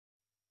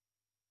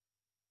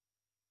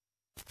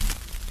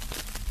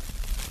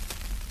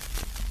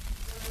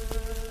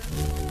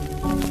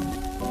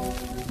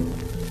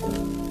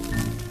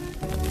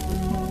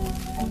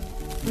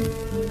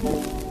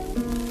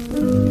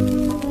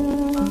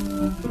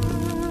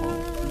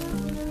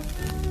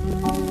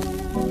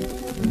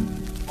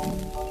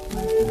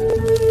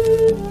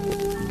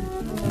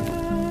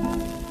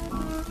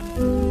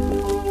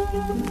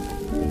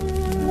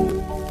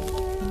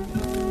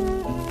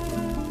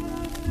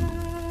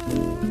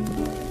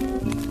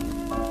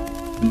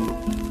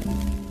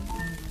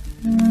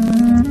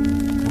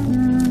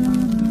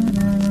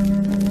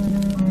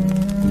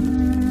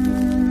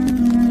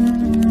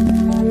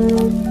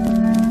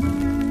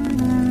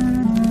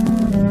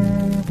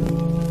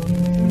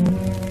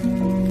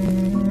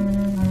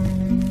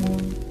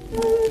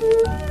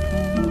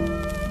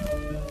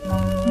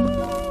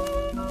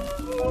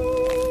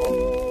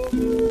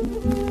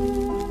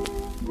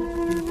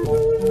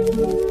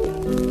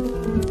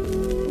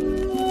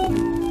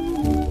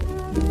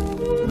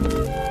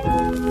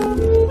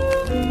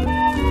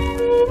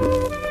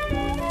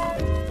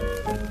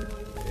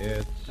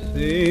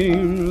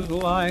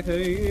like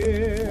a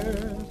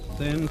year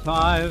since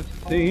I've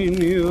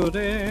seen you,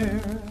 dear,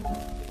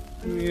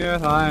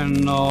 yet I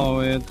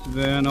know it's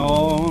been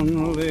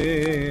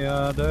only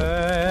a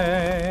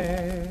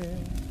day.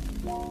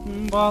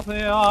 But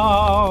the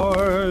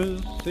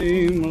hours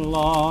seem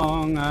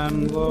long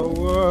and the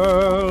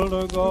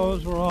world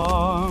goes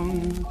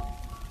wrong,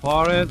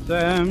 for it's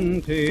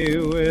empty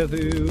with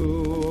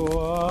you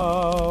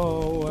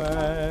away.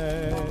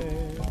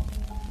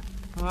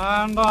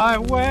 And I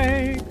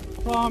wake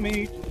from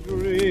each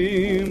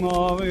dream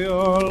of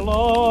your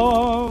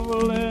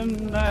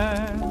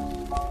loveliness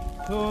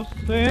to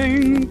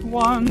sink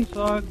once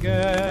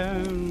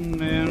again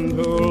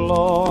into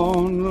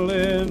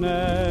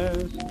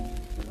loneliness.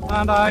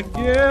 And I'd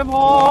give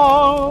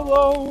all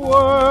the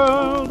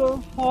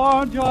world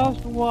for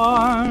just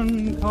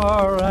one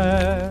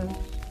caress.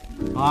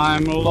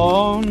 I'm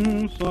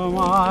lonesome,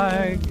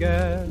 I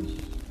guess,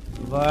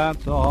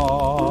 that's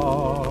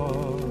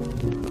all.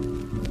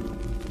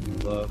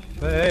 The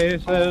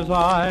faces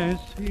I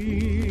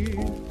see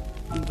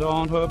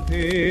don't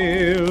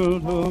appeal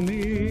to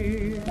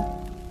me,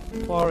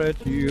 for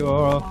it's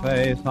your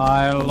face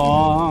I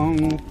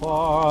long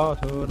for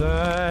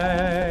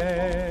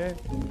today.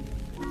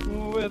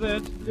 With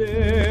its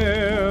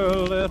dear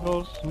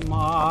little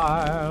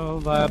smile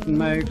that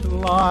makes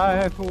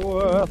life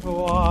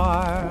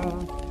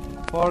worthwhile,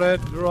 for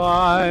it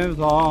drives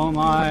all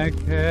my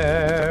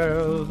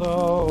cares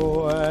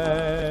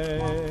away.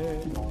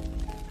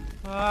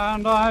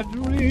 And I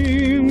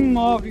dream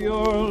of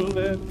your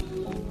lips,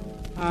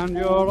 and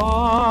your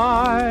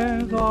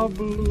eyes are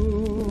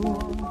blue,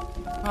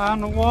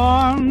 and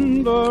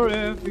wonder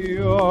if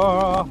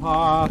your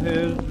heart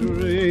is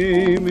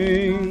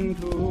dreaming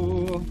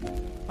too.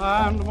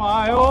 And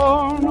my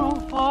own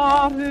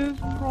heart is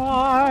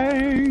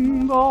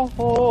crying the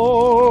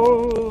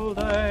whole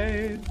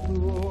day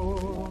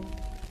through.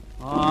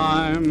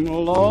 I'm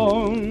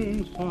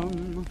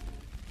lonesome,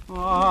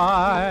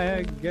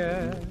 I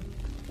guess,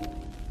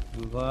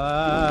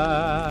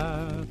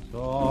 that's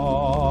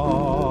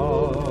all.